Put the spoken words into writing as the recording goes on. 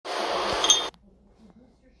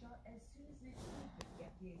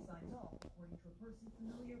person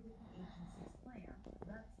familiar with the agency's plan.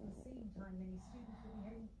 That's the same time many students will be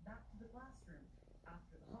heading back to the classroom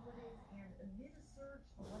after the holidays and amid a surge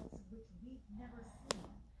the likes of which we've never seen.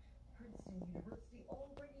 Princeton University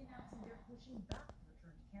already announcing they're pushing back the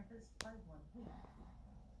return to campus by 1 week.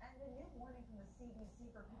 And a new warning from the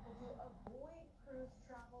CDC for people to avoid cruise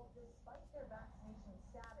travel despite their vaccination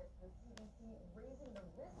status. The CDC raising the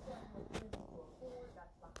risk level of cruising to a 4.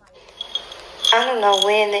 That's the highest. I don't know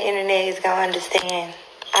when the internet is going to understand.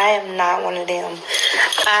 I am not one of them.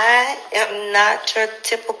 I am not your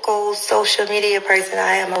typical social media person.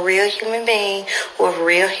 I am a real human being with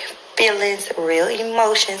real feelings, real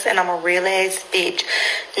emotions, and I'm a real ass bitch.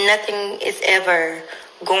 Nothing is ever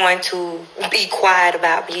going to be quiet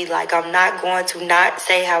about me. Like, I'm not going to not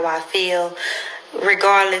say how I feel.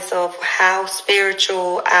 Regardless of how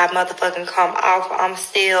spiritual I motherfucking come off, I'm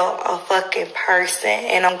still a fucking person,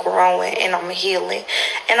 and I'm growing, and I'm healing,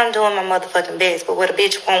 and I'm doing my motherfucking best. But what a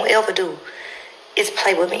bitch won't ever do is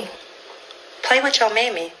play with me. Play with your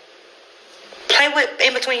mammy. Play with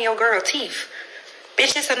in between your girl teeth.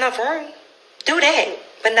 Bitch, there's enough room. Do that,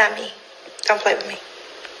 but not me. Don't play with me.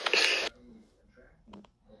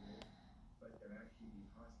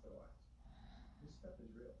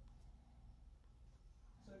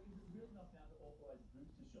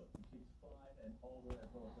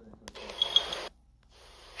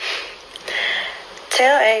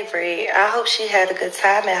 Tell Avery, I hope she had a good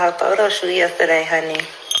time at her photo shoot yesterday, honey.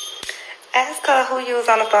 Ask her who you was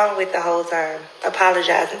on the phone with the whole time,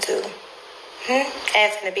 apologizing to.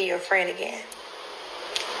 Asking to be your friend again.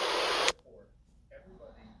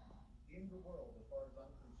 Everybody in the world, as far as I'm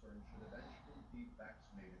concerned, should eventually be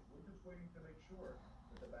vaccinated. We're just waiting to make sure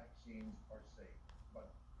that the vaccines are safe. But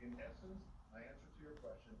in essence, my answer to your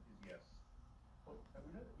question is yes. And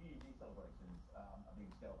we know that New Year's Eve celebrations are being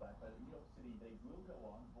scaled back, but in New York City they will go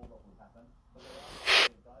on, all that will happen, but there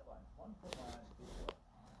are guidelines. One for my particular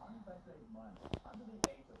unvaccinated minors under the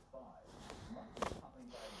age of 5 must be accompanied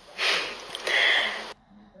by a vaccinated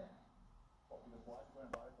new event. What was required to go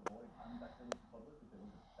and virus avoid unvaccinated toddlers if there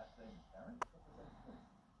was a vaccinated parent? What's the sense point?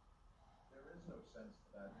 There is no sense to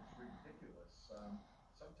that. It's ridiculous.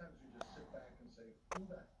 Sometimes you just sit back and say, who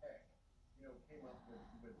the heck, came up with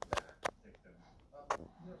that dictum?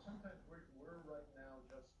 Sometimes we're right now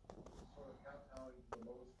just sort of kowtowing to the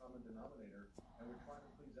lowest common denominator, and we're trying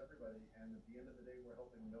to please everybody, and at the end of the day, we're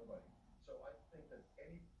helping nobody. So I think that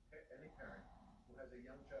any parent who has a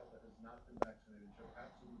young child that has not been vaccinated should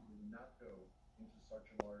absolutely not go into such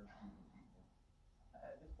a large group of people.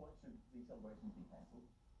 At this point, should these celebrations be cancelled?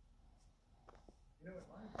 In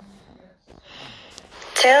my opinion, yes.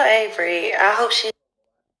 Tell Avery, I hope she...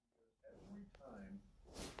 Every time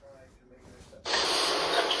we try to make an exception,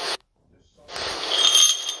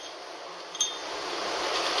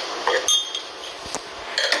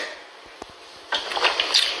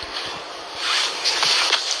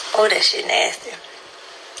 Oh, that shit nasty.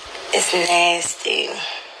 It's nasty.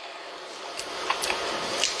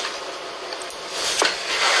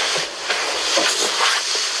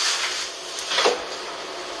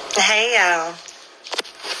 Hey, y'all.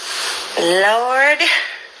 Lord.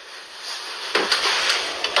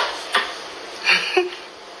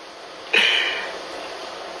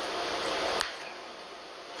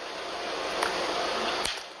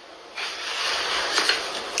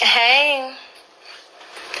 Hey.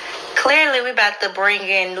 Clearly, we about to bring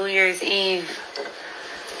in New Year's Eve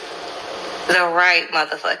the right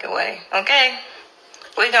motherfucking way, okay?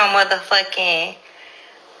 We gonna motherfucking...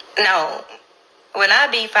 No. When I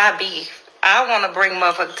beef, I beef. I want to bring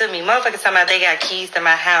motherfuckers to me. Motherfuckers talking about they got keys to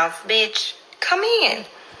my house. Bitch, come in.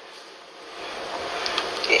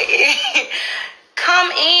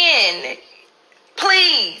 Come in.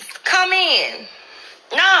 Please, come in.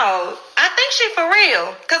 No, I think she for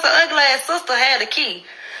real. Because her ugly ass sister had a key.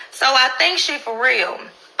 So I think she for real.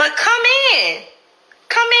 But come in.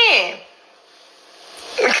 Come in.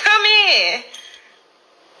 Come in.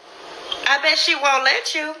 I bet she won't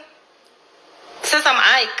let you. Since I'm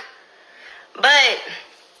Ike. But,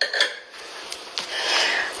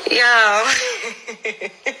 y'all,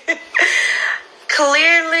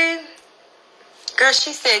 clearly, girl,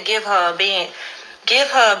 she said give her a Benz. Give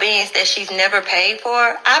her a Benz that she's never paid for.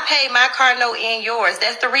 I paid my car note and yours.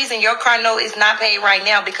 That's the reason your car note is not paid right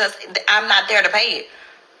now, because I'm not there to pay it.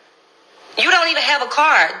 You don't even have a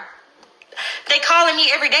card. They calling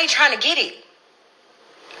me every day trying to get it.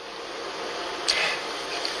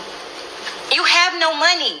 You have no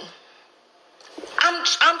money.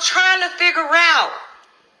 I'm trying to figure out.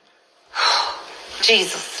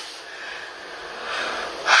 Jesus.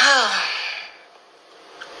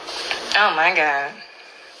 Oh my God.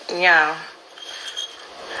 Yeah.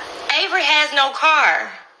 Avery has no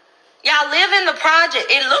car. Y'all live in the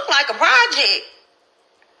project. It looked like a project.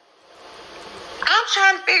 I'm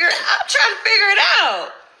trying to figure it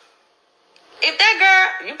out. If that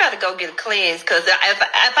girl, you better go get a cleanse, because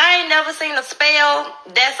if I ain't never seen a spell,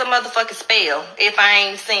 that's a motherfucking spell. If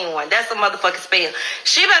I ain't seen one, that's a motherfucking spell.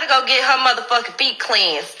 She better go get her motherfucking feet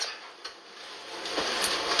cleansed.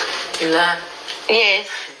 You lie? Yes.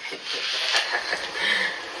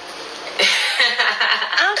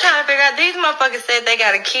 I'm trying to figure out, these motherfuckers said they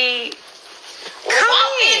got a key.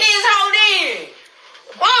 Walk in this hole then.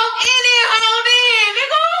 Walk in this hole then,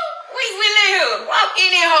 nigga. We live here. Walk in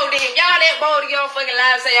this hole then. Y'all that bold to get on fucking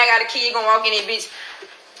live say I got a key, you gonna walk in this bitch.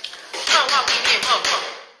 Come walk in here, come.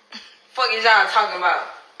 Fuck is y'all talking about?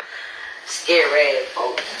 Scary ass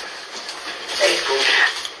folks. Facebook.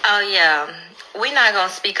 Oh yeah. We not gonna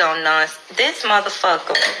speak on nonsense. This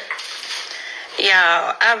motherfucker.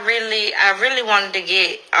 Y'all, I really wanted to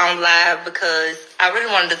get on live because I really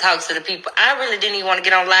wanted to talk to the people. I really didn't even want to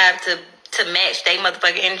get on live to match they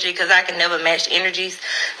motherfucking energy, because I can never match energies.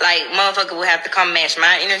 Like, motherfucker will have to come match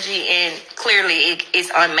my energy, and clearly it's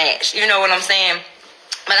unmatched. You know what I'm saying?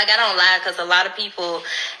 But I got on live because a lot of people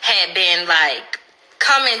had been like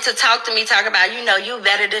coming to talk to me, talk about, you know, you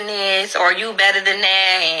better than this or you better than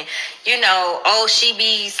that, and you know, oh, she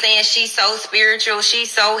be saying she's so spiritual, she's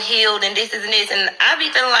so healed, and this is and this, and I be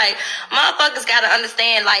feeling like motherfuckers gotta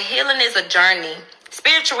understand, like, healing is a journey.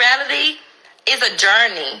 Spirituality is a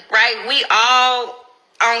journey, right? We all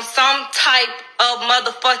on some type of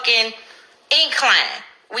motherfucking incline.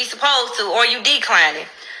 We supposed to, or you declining.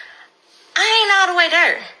 I ain't all the way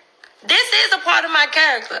there. This is a part of my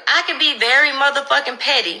character. I can be very motherfucking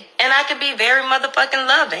petty, and I can be very motherfucking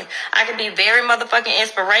loving. I can be very motherfucking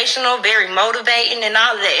inspirational, very motivating, and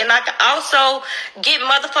all of that. And I can also get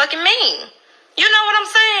motherfucking mean. You know what I'm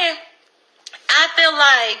saying? I feel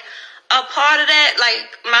like a part of that,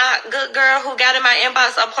 like my good girl who got in my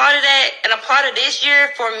inbox, a part of that and a part of this year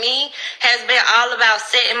for me has been all about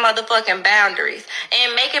setting motherfucking boundaries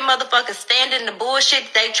and making motherfuckers stand in the bullshit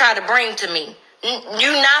that they try to bring to me. You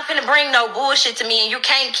not finna bring no bullshit to me, and you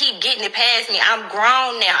can't keep getting it past me. I'm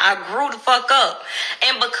grown now. I grew the fuck up.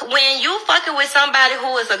 And when you fucking with somebody who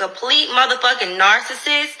is a complete motherfucking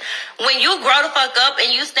narcissist, when you grow the fuck up and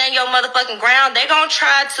you stand your motherfucking ground, they gonna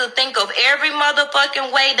try to think of every motherfucking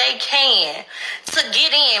way they can to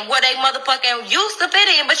get in where they motherfucking used to fit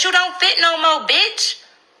in, but you don't fit no more, bitch.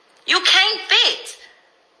 You can't fit.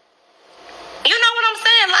 You know what I'm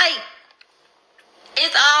saying? Like,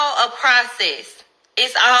 it's all a process.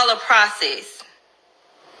 It's all a process.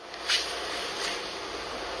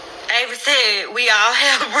 Avery said we all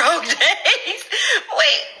have broke days.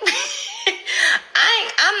 Wait.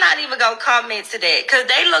 I'm not even gonna comment to that, because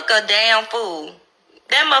they look a damn fool.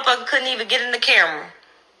 That motherfucker couldn't even get in the camera.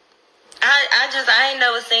 I ain't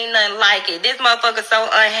never seen nothing like it. This motherfucker so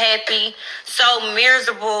unhappy, so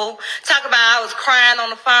miserable. Talk about I was crying on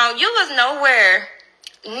the phone. You was nowhere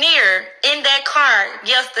near in that car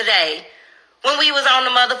yesterday when we was on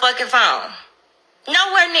the motherfucking phone.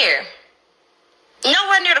 Nowhere near.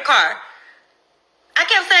 Nowhere near the car. I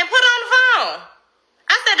kept saying, put on the phone.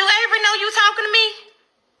 I said, do Avery know you talking to me?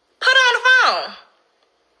 Put on the phone.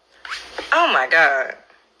 Oh my God.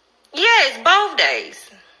 Yes, both days.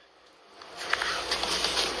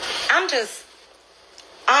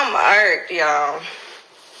 I'm irked, y'all.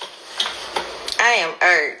 I am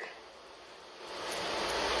irked.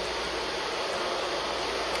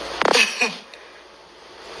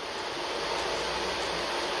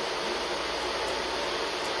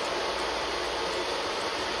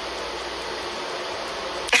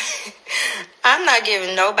 I'm not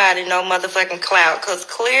giving nobody no motherfucking clout, because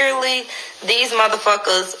clearly these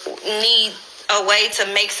motherfuckers need a way to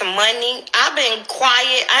make some money. I've been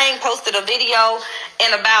quiet. I ain't posted a video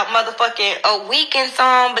in about motherfucking a week and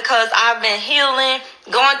some, because I've been healing,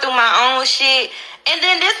 going through my own shit. And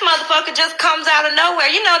then this motherfucker just comes out of nowhere.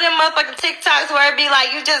 You know them motherfucking TikToks where it be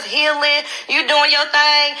like you just healing, you doing your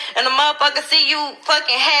thing, and the motherfucker see you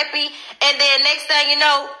fucking happy, and then next thing you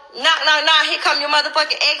know, knock, here come your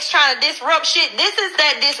motherfucking ex trying to disrupt shit. This is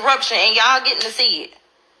that disruption, and y'all getting to see it.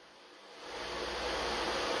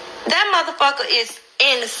 That motherfucker is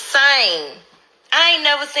insane. I ain't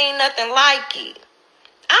never seen nothing like it.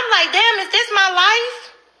 I'm like, damn, is this my life?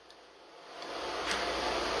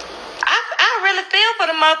 I really feel for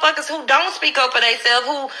the motherfuckers who don't speak up for themselves,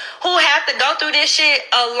 who have to go through this shit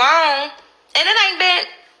alone. And it ain't been,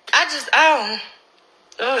 I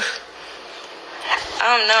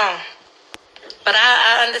don't know. But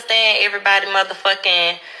I understand everybody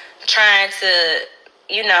motherfucking trying to,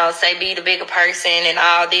 you know, say be the bigger person and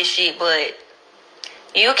all this shit, but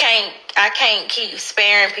I can't keep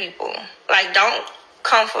sparing people. Like, don't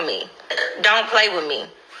come for me. Don't play with me.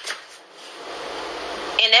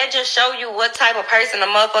 And that just show you what type of person a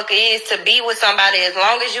motherfucker is to be with somebody as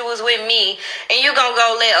long as you was with me. And you gonna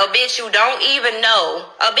go let a bitch you don't even know,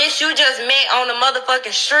 a bitch you just met on the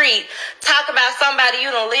motherfucking street, talk about somebody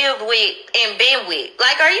you done lived with and been with.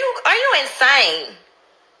 Like, are you insane?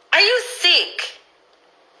 Are you sick?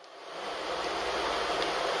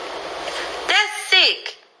 That's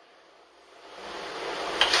sick.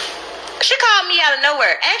 She called me out of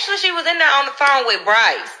nowhere. Actually, she was in there on the phone with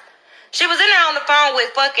Bryce. She was in there on the phone with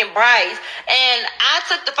fucking Bryce. And I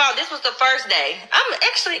took the phone. This was the first day.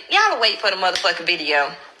 Y'all will wait for the motherfucking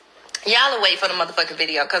video. Y'all will wait for the motherfucking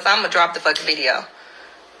video. Because I'm going to drop the fucking video.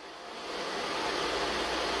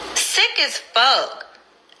 Sick as fuck.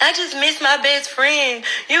 I just miss my best friend.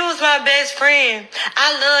 You was my best friend.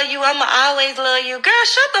 I love you. I'ma always love you. Girl,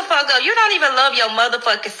 shut the fuck up. You don't even love your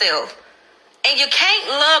motherfucking self. And you can't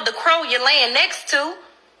love the crow you're laying next to.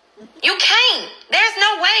 You can't. There's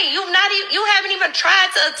no way. You haven't even tried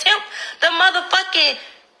to attempt the motherfucking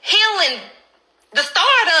healing, the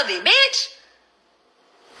start of it, bitch.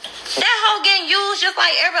 That hoe getting used just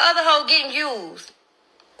like every other hoe getting used.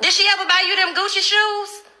 Did she ever buy you them Gucci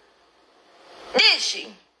shoes? Did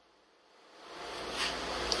she?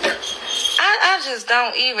 I just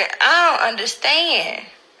don't understand.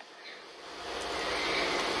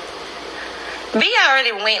 B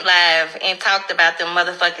already went live and talked about them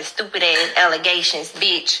motherfucking stupid ass allegations,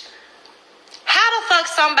 bitch. How the fuck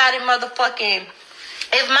somebody motherfucking,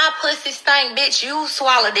 if my pussy stink, bitch, you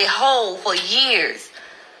swallowed it whole for years.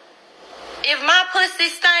 If my pussy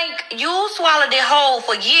stink, you swallowed it whole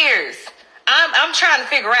for years. I'm trying to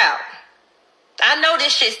figure out. I know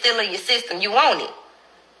this shit's still in your system. You want it.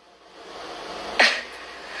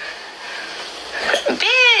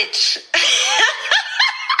 Bitch.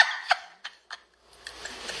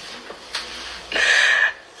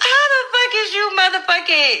 You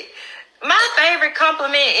motherfucking, my favorite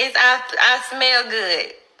compliment is I smell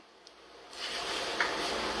good.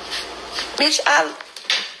 Bitch, I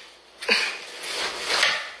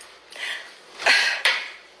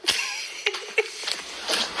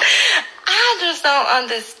just don't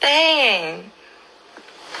understand.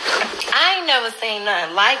 I ain't never seen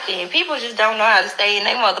nothing like it. And people just don't know how to stay in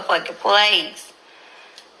their motherfucking place.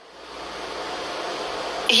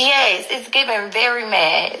 Yes, it's giving very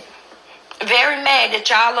mad. Very mad that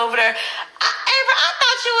y'all over there. I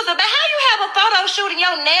thought you was how you have a photo shoot and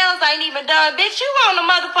your nails ain't even done, bitch. You on the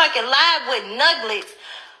motherfucking live with nuggets.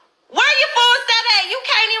 Where you forced that at? You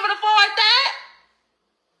can't even afford that.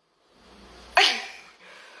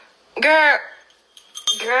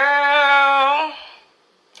 Girl.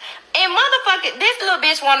 And motherfucking, this little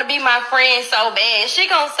bitch want to be my friend so bad. She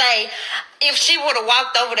gonna say, if she would have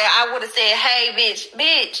walked over there, I would have said, hey, bitch,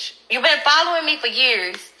 you been following me for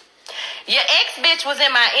years. Your ex-bitch was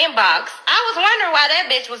in my inbox. I was wondering why that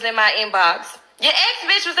bitch was in my inbox. Your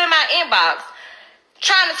ex-bitch was in my inbox.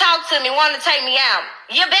 Trying to talk to me, wanting to take me out.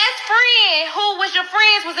 Your best friend, who was your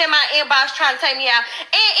friends, was in my inbox trying to take me out.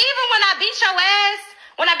 And even when I beat your ass,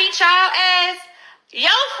 when I beat y'all ass,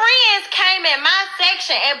 your friends came in my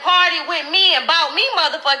section and partied with me and bought me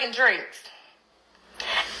motherfucking drinks.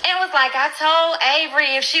 And was like, I told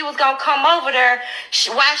Avery if she was going to come over there,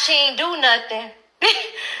 why she ain't do nothing.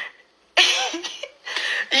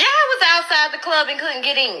 Y'all was outside the club and couldn't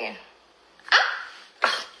get in.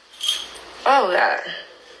 Oh, God.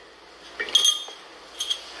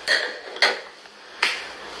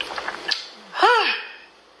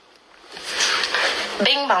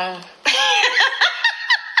 Bing bong.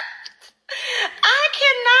 I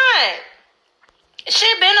cannot. She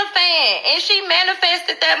been a fan, and she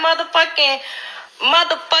manifested that motherfucking,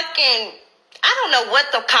 I don't know what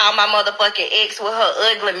to call my motherfucking ex with her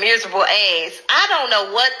ugly, miserable ass. I don't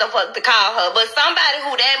know what the fuck to call her, but somebody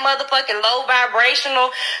who that motherfucking low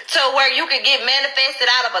vibrational to where you could get manifested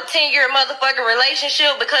out of a 10-year motherfucking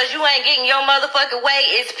relationship because you ain't getting your motherfucking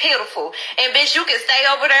way is pitiful. And bitch, you can stay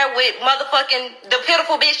over there with motherfucking the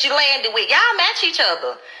pitiful bitch you landed with. Y'all match each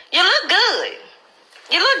other. You look good.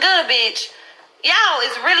 You look good, bitch. Y'all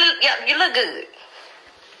is really, you look good.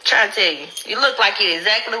 Trying to tell you. You look like you're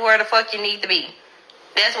exactly where the fuck you need to be.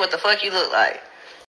 That's what the fuck you look like.